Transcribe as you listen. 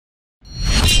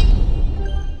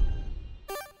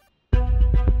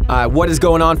What is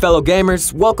going on, fellow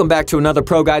gamers? Welcome back to another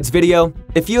ProGuides video.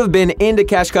 If you have been into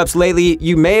Cash Cups lately,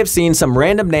 you may have seen some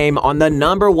random name on the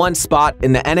 #1 spot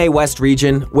in the NA West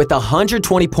region with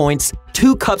 120 points,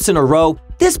 2 cups in a row.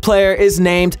 This player is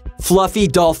named Fluffy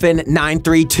Dolphin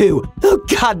 932. Oh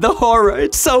god, the horror,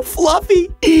 it's so fluffy.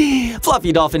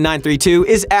 Fluffy Dolphin 932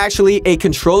 is actually a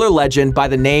controller legend by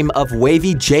the name of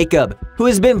Wavy Jacob, who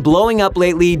has been blowing up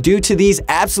lately due to these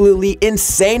absolutely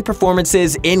insane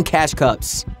performances in Cash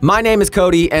Cups. My name is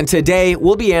Cody, and today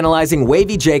we'll be analyzing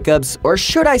Wavy Jacob's, or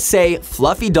should I say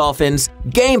Fluffy Dolphin's,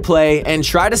 gameplay and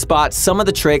try to spot some of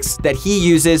the tricks that he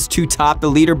uses to top the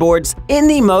leaderboards in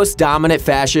the most dominant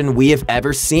fashion we have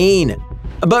ever seen.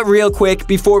 But real quick,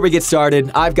 before we get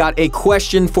started, I've got a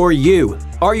question for you.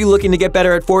 Are you looking to get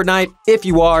better at Fortnite? If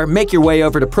you are, make your way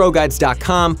over to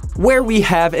ProGuides.com, where we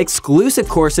have exclusive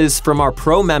courses from our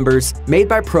pro members made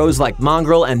by pros like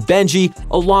Mongrel and Benji,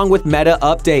 along with meta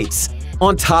updates.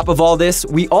 On top of all this,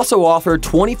 we also offer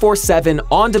 24/7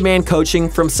 on-demand coaching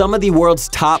from some of the world's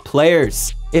top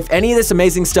players. If any of this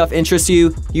amazing stuff interests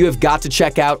you, you have got to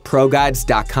check out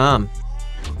ProGuides.com.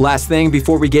 Last thing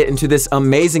before we get into this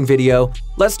amazing video,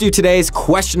 let's do today's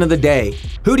question of the day.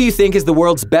 Who do you think is the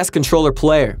world's best controller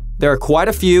player? There are quite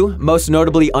a few, most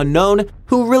notably unknown,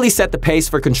 who really set the pace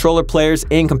for controller players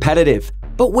in competitive.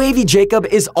 But Wavy Jacob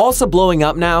is also blowing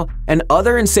up now, and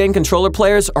other insane controller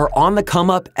players are on the come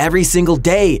up every single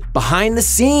day, behind the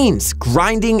scenes,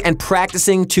 grinding and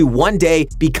practicing to one day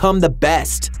become the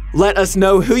best. Let us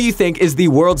know who you think is the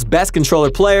world's best controller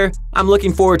player. I'm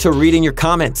looking forward to reading your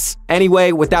comments.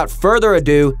 Anyway, without further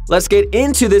ado, let's get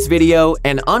into this video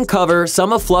and uncover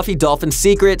some of Fluffy Dolphin's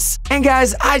secrets. And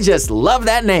guys, I just love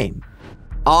that name.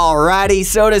 Alrighty,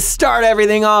 so to start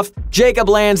everything off, Jacob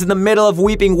lands in the middle of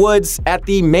Weeping Woods at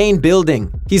the main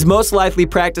building. He's most likely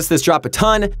practiced this drop a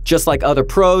ton, just like other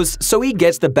pros, so he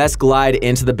gets the best glide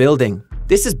into the building.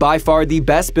 This is by far the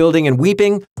best building in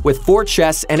Weeping, with 4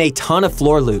 chests and a ton of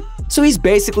floor loot. So he's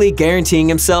basically guaranteeing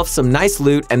himself some nice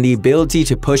loot and the ability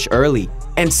to push early.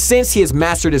 And since he has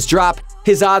mastered his drop,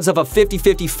 his odds of a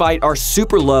 50-50 fight are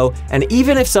super low, and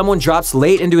even if someone drops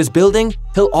late into his building,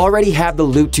 he'll already have the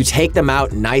loot to take them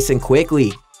out nice and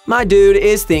quickly. My dude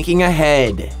is thinking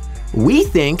ahead. We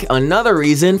think another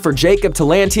reason for Jacob to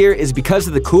land here is because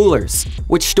of the coolers,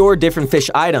 which store different fish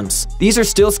items. These are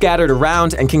still scattered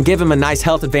around and can give him a nice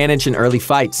health advantage in early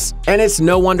fights. And it's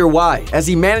no wonder why, as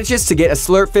he manages to get a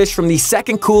slurp fish from the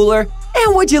second cooler,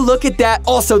 and would you look at that,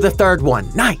 also the third one.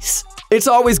 Nice! It's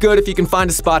always good if you can find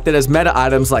a spot that has meta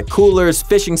items like coolers,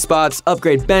 fishing spots,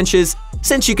 upgrade benches,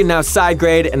 since you can now side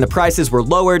grade and the prices were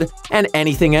lowered, and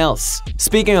anything else.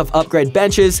 Speaking of upgrade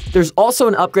benches, there's also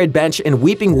an upgrade bench in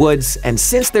Weeping Woods, and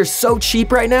since they're so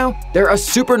cheap right now, they're a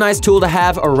super nice tool to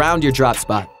have around your drop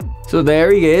spot. So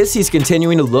there he is, he's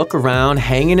continuing to look around,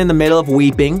 hanging in the middle of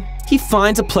Weeping. He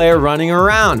finds a player running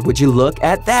around. Would you look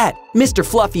at that? Mr.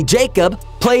 Fluffy Jacob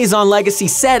plays on legacy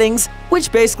settings,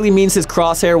 which basically means his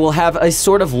crosshair will have a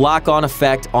sort of lock-on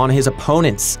effect on his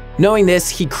opponents. Knowing this,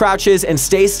 he crouches and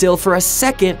stays still for a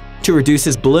second to reduce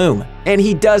his bloom. And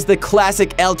he does the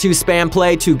classic L2 spam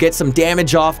play to get some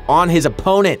damage off on his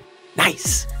opponent.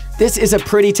 Nice! This is a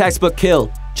pretty textbook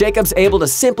kill. Jacob's able to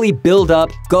simply build up,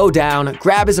 go down,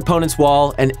 grab his opponent's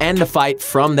wall, and end the fight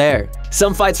from there.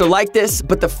 Some fights are like this,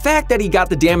 but the fact that he got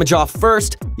the damage off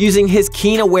first, using his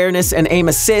keen awareness and aim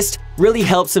assist, really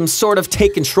helps him sort of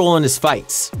take control in his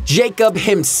fights. Jacob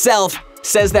himself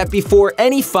says that before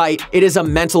any fight, it is a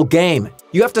mental game.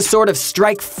 You have to sort of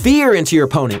strike fear into your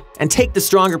opponent and take the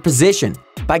stronger position.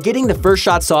 By getting the first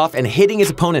shots off and hitting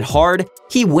his opponent hard,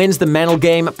 he wins the mental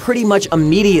game pretty much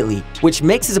immediately, which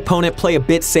makes his opponent play a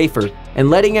bit safer and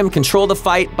letting him control the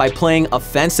fight by playing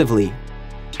offensively.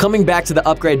 Coming back to the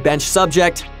upgrade bench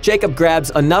subject, Jacob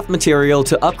grabs enough material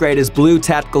to upgrade his blue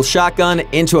tactical shotgun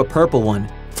into a purple one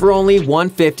for only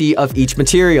 150 of each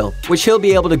material, which he'll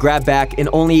be able to grab back in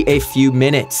only a few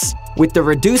minutes. With the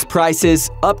reduced prices,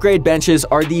 upgrade benches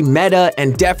are the meta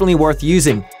and definitely worth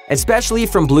using, especially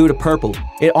from blue to purple.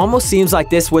 It almost seems like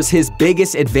this was his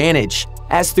biggest advantage,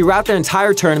 as throughout the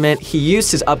entire tournament, he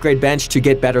used his upgrade bench to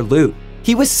get better loot.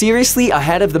 He was seriously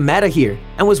ahead of the meta here,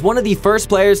 and was one of the first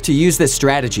players to use this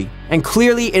strategy. And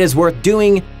clearly it is worth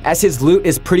doing, as his loot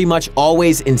is pretty much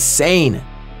always insane.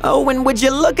 Oh, and would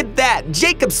you look at that?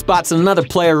 Jacob spots another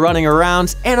player running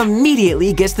around and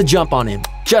immediately gets the jump on him.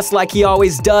 Just like he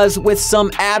always does with some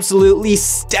absolutely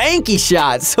stanky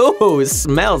shots. Oh, it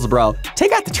smells, bro.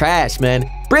 Take out the trash, man.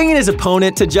 Bringing his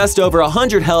opponent to just over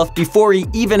 100 health before he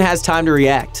even has time to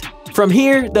react. From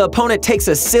here, the opponent takes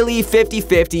a silly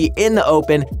 50-50 in the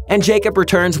open, and Jacob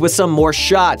returns with some more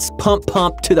shots,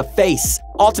 pump to the face,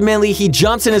 Ultimately, he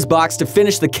jumps in his box to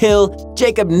finish the kill.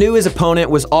 Jacob knew his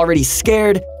opponent was already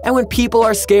scared, and when people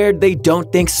are scared, they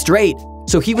don't think straight.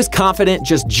 So he was confident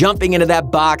just jumping into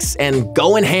that box and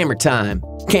going hammer time.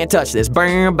 Can't touch this.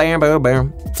 Bam, bam, bam,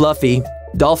 bam. Fluffy.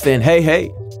 Dolphin, hey,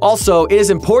 hey. Also, it is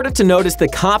important to notice the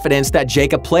confidence that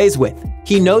Jacob plays with.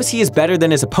 He knows he is better than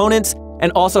his opponents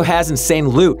and also has insane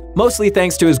loot, mostly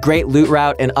thanks to his great loot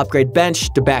route and upgrade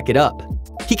bench to back it up.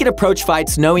 He can approach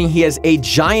fights knowing he has a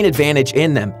giant advantage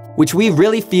in them, which we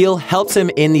really feel helps him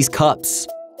in these cups.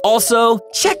 Also,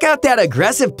 check out that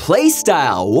aggressive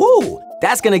playstyle. Woo!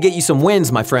 That's gonna get you some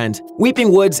wins, my friend.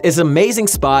 Weeping Woods is an amazing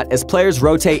spot as players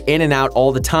rotate in and out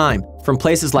all the time, from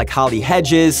places like Holly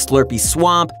Hedges, Slurpy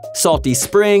Swamp, Salty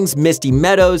Springs, Misty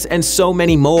Meadows, and so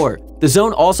many more. The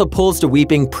zone also pulls to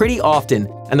Weeping pretty often,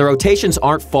 and the rotations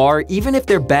aren't far even if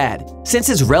they're bad, since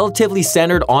it's relatively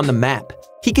centered on the map.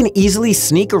 He can easily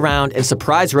sneak around and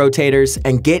surprise rotators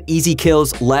and get easy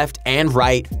kills left and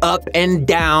right, up and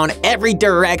down, every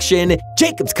direction.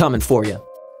 Jacob's coming for you.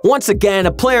 Once again,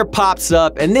 a player pops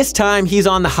up, and this time he's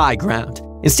on the high ground.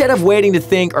 Instead of waiting to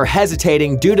think or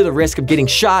hesitating due to the risk of getting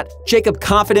shot, Jacob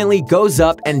confidently goes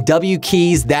up and W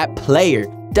keys that player.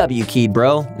 W keyed,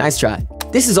 bro. Nice try.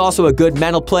 This is also a good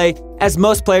mental play, as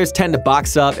most players tend to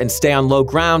box up and stay on low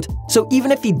ground, so even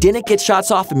if he didn't get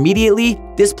shots off immediately,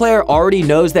 this player already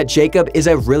knows that Jacob is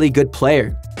a really good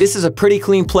player. This is a pretty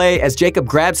clean play as Jacob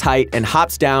grabs height and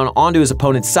hops down onto his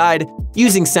opponent's side,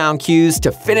 using sound cues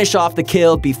to finish off the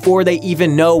kill before they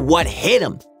even know what hit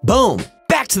him. Boom!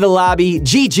 Back to the lobby,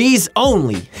 GG's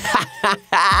only.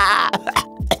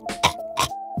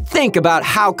 Think about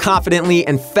how confidently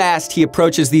and fast he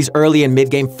approaches these early and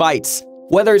mid-game fights.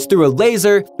 Whether it's through a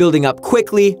laser, building up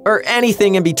quickly, or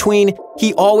anything in between,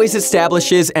 he always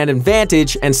establishes an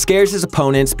advantage and scares his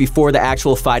opponents before the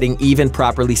actual fighting even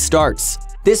properly starts.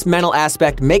 This mental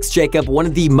aspect makes Jacob one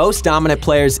of the most dominant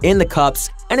players in the cups,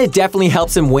 and it definitely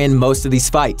helps him win most of these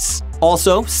fights.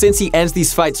 Also, since he ends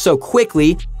these fights so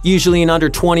quickly, usually in under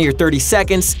 20 or 30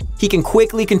 seconds, he can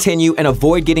quickly continue and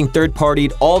avoid getting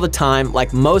third-partied all the time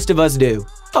like most of us do.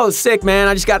 Oh, sick, man,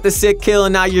 I just got this sick kill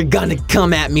and now you're gonna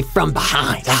come at me from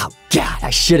behind. Oh, God, I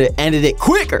should have ended it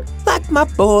quicker, like my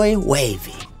boy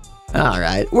Wavy.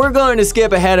 Alright, we're going to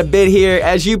skip ahead a bit here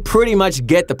as you pretty much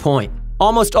get the point.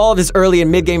 Almost all of his early and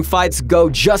mid-game fights go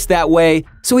just that way,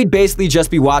 so we'd basically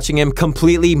just be watching him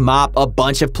completely mop a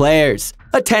bunch of players.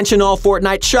 Attention all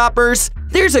Fortnite shoppers,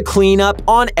 there's a cleanup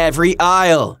on every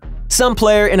aisle. Some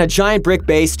player in a giant brick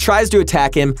base tries to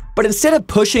attack him, but instead of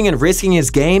pushing and risking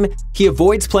his game, he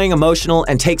avoids playing emotional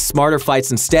and takes smarter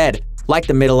fights instead, like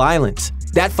the middle island.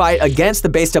 That fight against the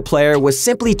based up player was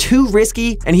simply too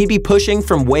risky and he'd be pushing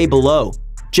from way below.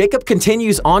 Jacob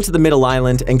continues onto the middle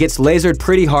island and gets lasered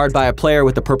pretty hard by a player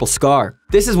with the purple scar.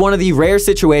 This is one of the rare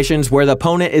situations where the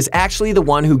opponent is actually the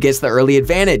one who gets the early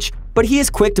advantage, but he is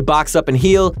quick to box up and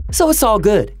heal, so it's all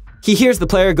good. He hears the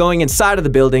player going inside of the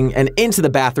building and into the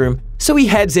bathroom, so he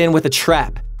heads in with a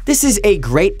trap. This is a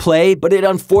great play, but it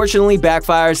unfortunately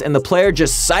backfires and the player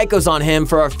just psychos on him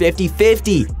for a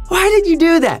 50-50. Why did you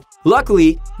do that?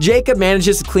 Luckily, Jacob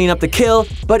manages to clean up the kill,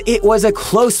 but it was a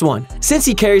close one. Since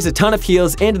he carries a ton of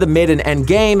heals into the mid and end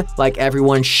game, like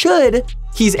everyone should,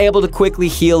 he's able to quickly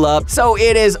heal up, so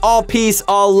it is all peace,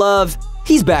 all love.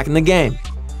 He's back in the game.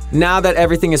 Now that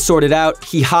everything is sorted out,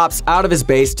 he hops out of his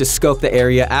base to scope the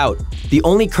area out. The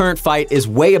only current fight is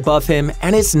way above him,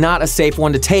 and it's not a safe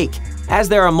one to take, as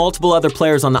there are multiple other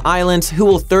players on the island who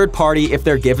will third party if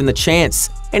they're given the chance,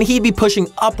 and he'd be pushing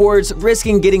upwards,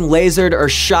 risking getting lasered or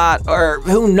shot, or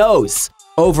who knows.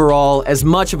 Overall, as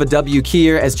much of a W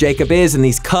keyer as Jacob is in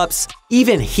these cups,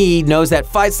 even he knows that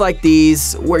fights like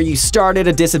these, where you start at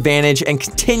a disadvantage and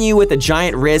continue with a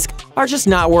giant risk, are just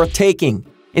not worth taking.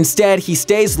 Instead, he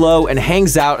stays low and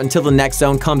hangs out until the next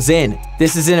zone comes in.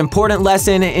 This is an important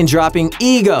lesson in dropping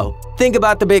ego. Think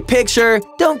about the big picture,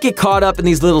 don't get caught up in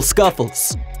these little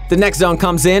scuffles. The next zone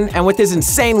comes in, and with his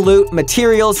insane loot,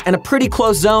 materials, and a pretty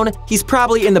close zone, he's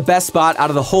probably in the best spot out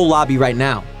of the whole lobby right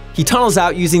now. He tunnels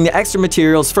out using the extra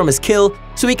materials from his kill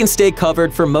so he can stay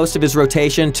covered for most of his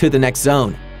rotation to the next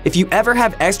zone. If you ever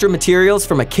have extra materials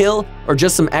from a kill or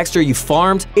just some extra you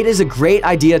farmed, it is a great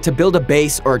idea to build a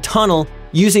base or a tunnel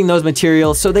using those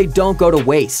materials so they don't go to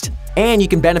waste. And you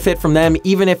can benefit from them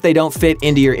even if they don't fit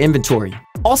into your inventory.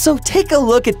 Also, take a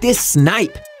look at this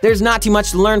snipe. There's not too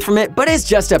much to learn from it, but it's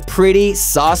just a pretty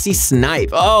saucy snipe.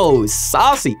 Oh,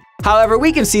 saucy. However,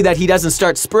 we can see that he doesn't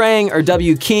start spraying or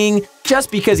W-keying just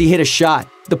because he hit a shot.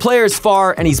 The player is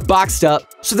far and he's boxed up,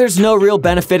 so there's no real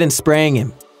benefit in spraying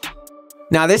him.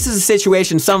 Now, this is a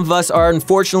situation some of us are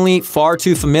unfortunately far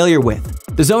too familiar with.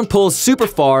 The zone pulls super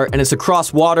far and it's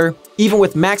across water. Even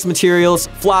with max materials,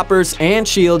 floppers, and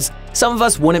shields, some of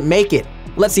us wouldn't make it.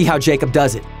 Let's see how Jacob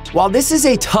does it. While this is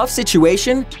a tough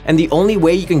situation and the only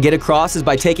way you can get across is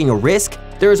by taking a risk,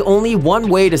 there is only one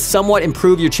way to somewhat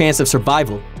improve your chance of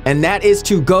survival, and that is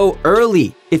to go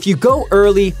early. If you go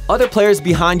early, other players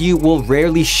behind you will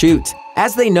rarely shoot,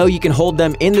 as they know you can hold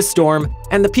them in the storm,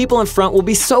 and the people in front will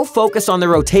be so focused on their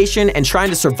rotation and trying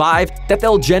to survive that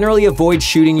they'll generally avoid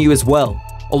shooting you as well.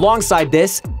 Alongside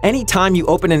this, anytime you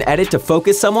open an edit to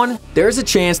focus someone, there is a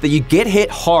chance that you get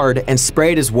hit hard and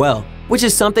sprayed as well, which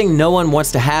is something no one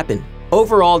wants to happen.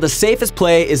 Overall, the safest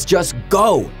play is just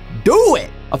go. Do it!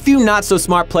 A few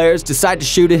not-so-smart players decide to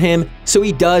shoot at him, so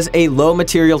he does a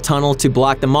low-material tunnel to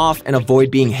block them off and avoid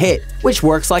being hit, which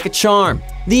works like a charm.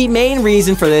 The main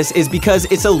reason for this is because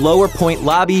it's a lower point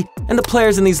lobby, and the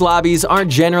players in these lobbies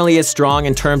aren't generally as strong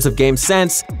in terms of game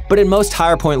sense, but in most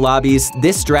higher point lobbies,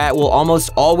 this strat will almost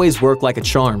always work like a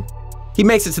charm. He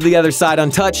makes it to the other side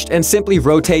untouched and simply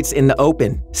rotates in the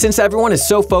open. Since everyone is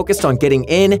so focused on getting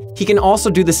in, he can also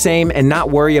do the same and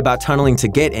not worry about tunneling to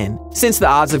get in, since the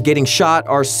odds of getting shot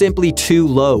are simply too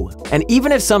low. And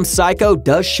even if some psycho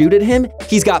does shoot at him,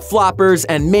 he's got floppers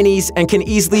and minis and can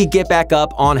easily get back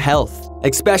up on health.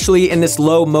 Especially in this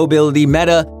low mobility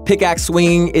meta, pickaxe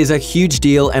swinging is a huge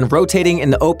deal and rotating in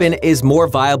the open is more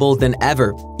viable than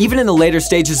ever, even in the later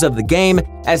stages of the game,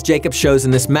 as Jacob shows in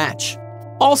this match.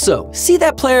 Also, see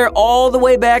that player all the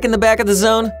way back in the back of the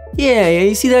zone? Yeah,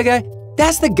 you see that guy?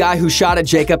 That's the guy who shot at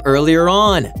Jacob earlier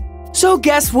on. So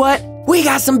guess what? We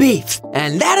got some beef.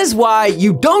 And that is why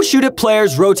you don't shoot at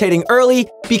players rotating early,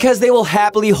 because they will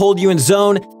happily hold you in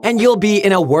zone and you'll be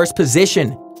in a worse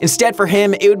position. Instead, for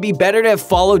him, it would be better to have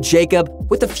followed Jacob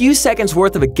with a few seconds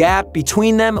worth of a gap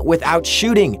between them without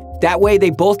shooting. That way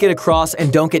they both get across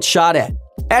and don't get shot at.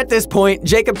 At this point,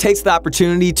 Jacob takes the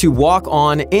opportunity to walk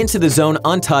on into the zone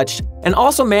untouched and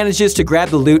also manages to grab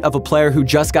the loot of a player who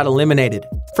just got eliminated.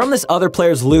 From this other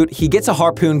player's loot, he gets a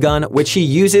harpoon gun, which he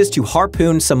uses to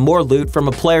harpoon some more loot from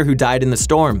a player who died in the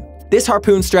storm. This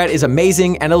harpoon strat is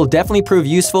amazing and it'll definitely prove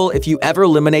useful if you ever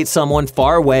eliminate someone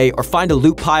far away or find a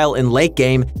loot pile in late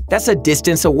game that's a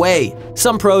distance away.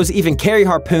 Some pros even carry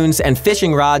harpoons and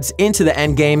fishing rods into the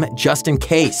end game just in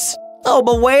case. Oh,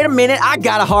 but wait a minute, I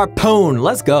got a harpoon.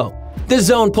 Let's go. The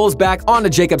zone pulls back onto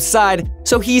Jacob's side,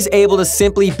 so he's able to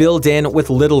simply build in with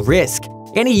little risk.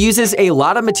 And he uses a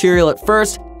lot of material at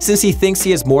first since he thinks he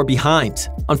has more behind.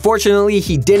 Unfortunately,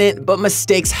 he didn't, but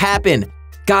mistakes happen.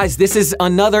 Guys, this is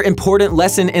another important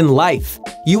lesson in life.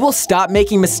 You will stop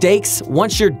making mistakes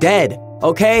once you're dead.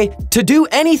 Okay? To do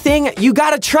anything, you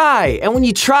gotta try. And when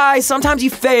you try, sometimes you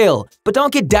fail. But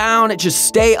don't get down, just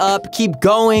stay up, keep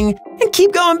going, and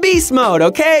keep going beast mode,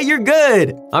 okay? You're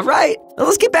good. All right, now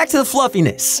let's get back to the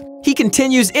fluffiness. He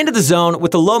continues into the zone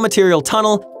with a low material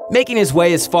tunnel, making his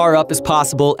way as far up as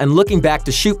possible and looking back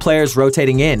to shoot players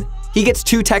rotating in. He gets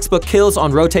 2 textbook kills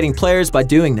on rotating players by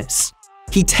doing this.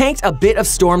 He tanked a bit of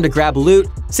storm to grab loot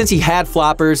since he had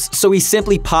floppers, so he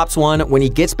simply pops one when he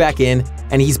gets back in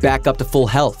and he's back up to full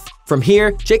health. From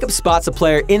here, Jacob spots a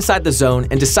player inside the zone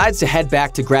and decides to head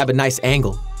back to grab a nice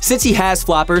angle. Since he has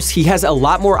floppers, he has a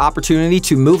lot more opportunity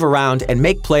to move around and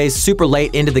make plays super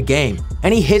late into the game.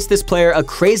 And he hits this player a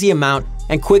crazy amount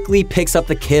and quickly picks up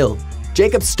the kill.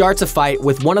 Jacob starts a fight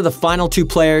with one of the final 2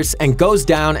 players and goes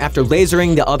down after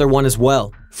lasering the other one as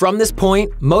well. From this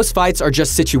point, most fights are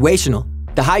just situational.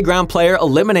 The high ground player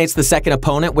eliminates the second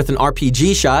opponent with an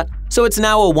RPG shot, so it's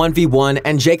now a 1v1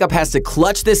 and Jacob has to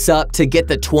clutch this up to get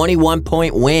the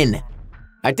 21-point win.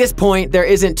 At this point, there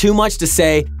isn't too much to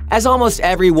say, as almost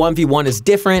every 1v1 is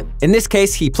different. In this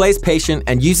case, he plays patient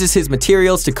and uses his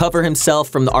materials to cover himself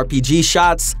from the RPG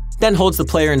shots, then holds the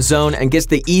player in zone and gets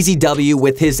the easy W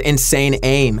with his insane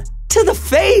aim. To the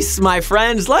face, my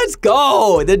friends, let's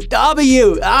go! The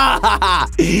W! I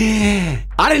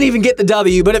didn't even get the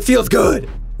W, but it feels good.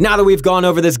 Now that we've gone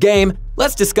over this game,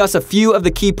 let's discuss a few of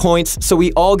the key points so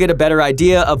we all get a better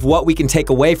idea of what we can take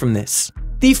away from this.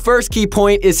 The first key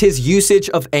point is his usage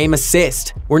of aim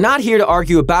assist. We're not here to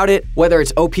argue about it, whether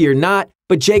it's OP or not,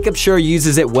 but Jacob sure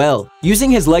uses it well,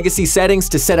 using his legacy settings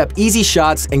to set up easy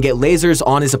shots and get lasers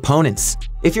on his opponents.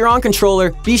 If you're on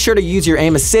controller, be sure to use your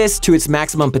aim assist to its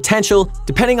maximum potential.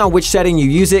 Depending on which setting you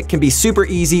use it can be super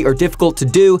easy or difficult to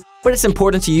do, but it's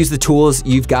important to use the tools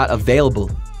you've got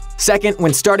available. Second,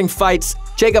 when starting fights,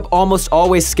 Jacob almost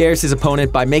always scares his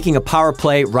opponent by making a power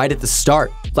play right at the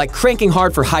start, like cranking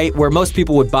hard for height where most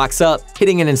people would box up,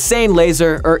 hitting an insane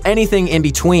laser, or anything in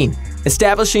between.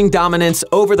 Establishing dominance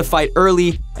over the fight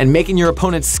early and making your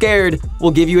opponent scared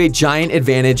will give you a giant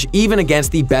advantage even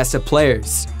against the best of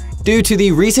players. Due to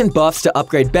the recent buffs to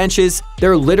upgrade benches,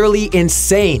 they're literally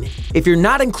insane. If you're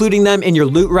not including them in your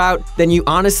loot route, then you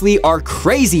honestly are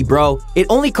crazy, bro. It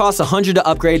only costs 100 to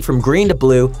upgrade from green to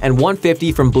blue and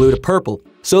 150 from blue to purple.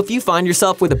 So if you find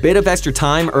yourself with a bit of extra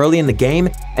time early in the game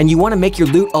and you want to make your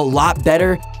loot a lot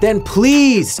better, then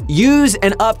please use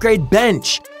an upgrade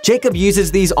bench. Jacob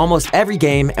uses these almost every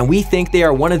game, and we think they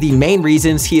are one of the main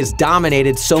reasons he has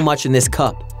dominated so much in this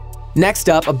cup. Next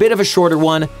up, a bit of a shorter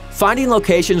one, finding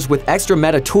locations with extra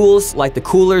meta tools like the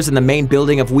coolers in the main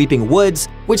building of Weeping Woods,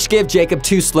 which give Jacob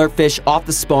 2 slurpfish off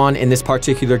the spawn in this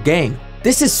particular game.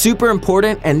 This is super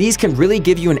important, and these can really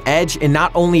give you an edge in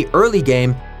not only early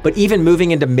game, but even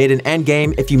moving into mid and end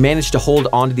game if you manage to hold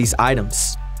onto these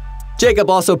items. Jacob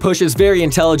also pushes very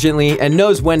intelligently and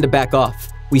knows when to back off.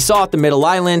 We saw at the middle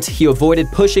island, he avoided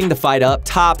pushing the fight up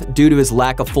top due to his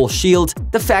lack of full shield,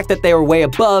 the fact that they were way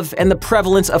above, and the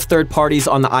prevalence of third parties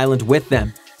on the island with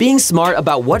them. Being smart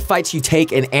about what fights you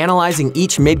take and analyzing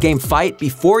each mid-game fight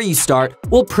before you start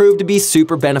will prove to be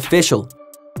super beneficial.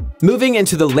 Moving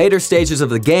into the later stages of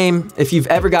the game, if you've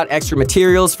ever got extra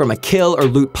materials from a kill or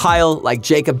loot pile like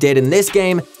Jacob did in this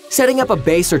game, setting up a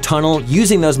base or tunnel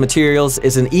using those materials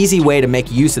is an easy way to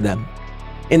make use of them.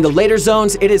 In the later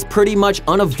zones, it is pretty much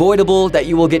unavoidable that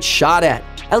you will get shot at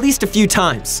least a few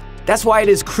times. That's why it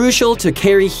is crucial to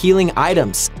carry healing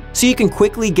items, so you can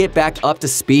quickly get back up to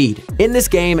speed. In this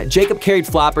game, Jacob carried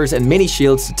floppers and mini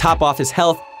shields to top off his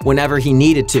health whenever he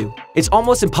needed to. It's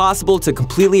almost impossible to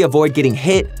completely avoid getting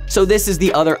hit, so this is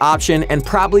the other option and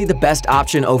probably the best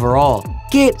option overall.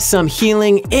 Get some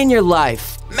healing in your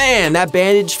life. Man, that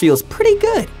bandage feels pretty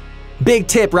good. Big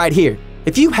tip right here.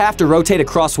 If you have to rotate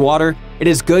across water, it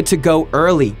is good to go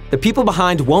early. The people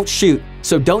behind won't shoot,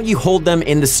 so don't you hold them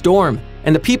in the storm.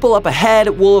 And the people up ahead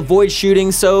will avoid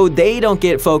shooting so they don't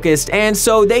get focused and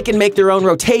so they can make their own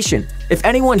rotation. If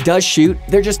anyone does shoot,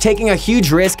 they're just taking a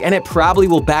huge risk and it probably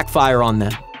will backfire on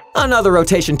them. Another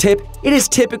rotation tip, it is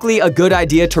typically a good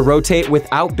idea to rotate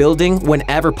without building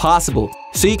whenever possible,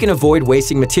 so you can avoid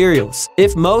wasting materials.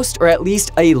 If most or at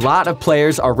least a lot of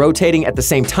players are rotating at the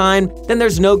same time, then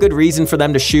there's no good reason for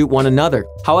them to shoot one another.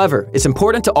 However, it's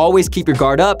important to always keep your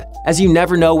guard up, as you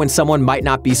never know when someone might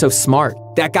not be so smart.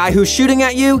 That guy who's shooting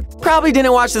at you probably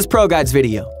didn't watch this ProGuides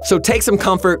video, so take some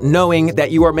comfort knowing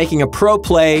that you are making a pro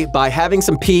play by having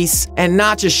some peace and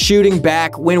not just shooting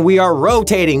back when we are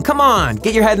rotating. Come on,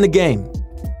 get your head in the game.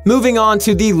 Moving on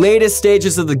to the latest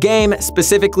stages of the game,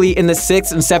 specifically in the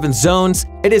 6th and 7th zones,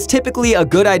 it is typically a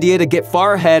good idea to get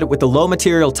far ahead with the low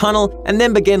material tunnel and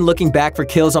then begin looking back for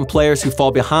kills on players who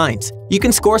fall behind. You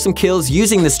can score some kills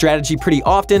using this strategy pretty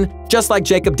often, just like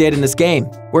Jacob did in this game,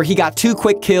 where he got 2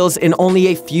 quick kills in only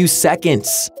a few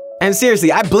seconds. And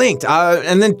seriously, I blinked,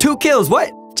 and then 2 kills,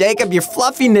 what? Jacob, your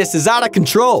fluffiness is out of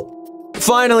control.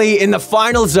 Finally, in the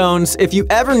final zones, if you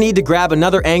ever need to grab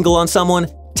another angle on someone,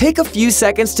 take a few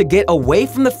seconds to get away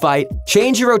from the fight,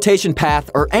 change your rotation path,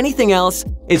 or anything else.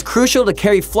 It's crucial to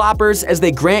carry floppers as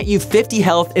they grant you 50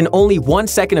 health in only 1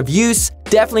 second of use.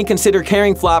 Definitely consider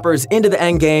carrying floppers into the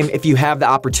end game if you have the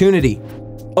opportunity.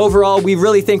 Overall, we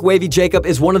really think Wavy Jacob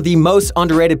is one of the most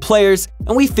underrated players,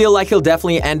 and we feel like he'll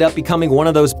definitely end up becoming one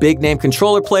of those big-name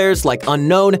controller players like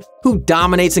Unknown, who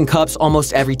dominates in cups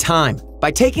almost every time.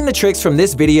 By taking the tricks from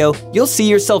this video, you'll see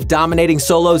yourself dominating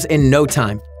solos in no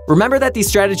time. Remember that these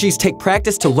strategies take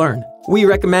practice to learn. We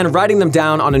recommend writing them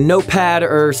down on a notepad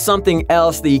or something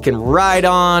else that you can write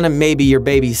on, maybe your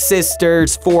baby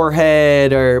sister's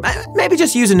forehead, or maybe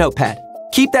just use a notepad.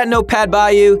 Keep that notepad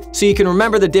by you so you can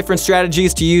remember the different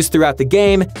strategies to use throughout the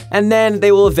game, and then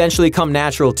they will eventually come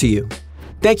natural to you.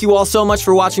 Thank you all so much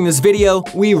for watching this video.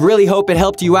 We really hope it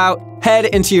helped you out. Head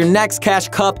into your next Cash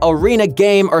Cup, Arena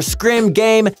game, or Scrim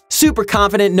game, super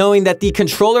confident knowing that the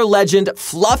controller legend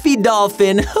Fluffy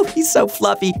Dolphin, oh he's so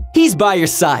fluffy, he's by your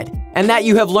side, and that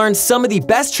you have learned some of the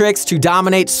best tricks to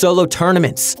dominate solo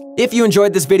tournaments. If you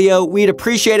enjoyed this video, we'd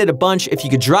appreciate it a bunch if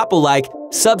you could drop a like,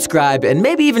 subscribe, and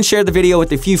maybe even share the video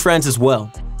with a few friends as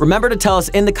well. Remember to tell us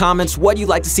in the comments what you'd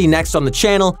like to see next on the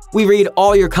channel. We read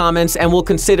all your comments and we'll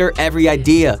consider every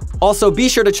idea. Also, be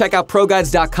sure to check out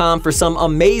ProGuides.com for some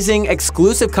amazing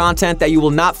exclusive content that you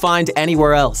will not find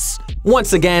anywhere else.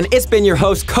 Once again, it's been your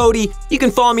host, Cody. You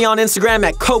can follow me on Instagram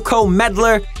at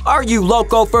CocoMedler. Are you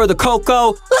loco for the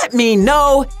Coco? Let me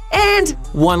know. And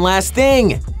one last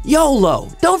thing, YOLO.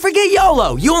 Don't forget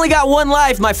YOLO. You only got one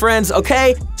life, my friends,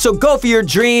 okay? So go for your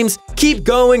dreams. Keep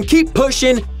going. Keep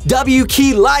pushing. W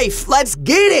key life. Let's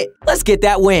get it. Let's get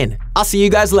that win. I'll see you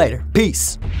guys later.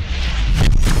 Peace.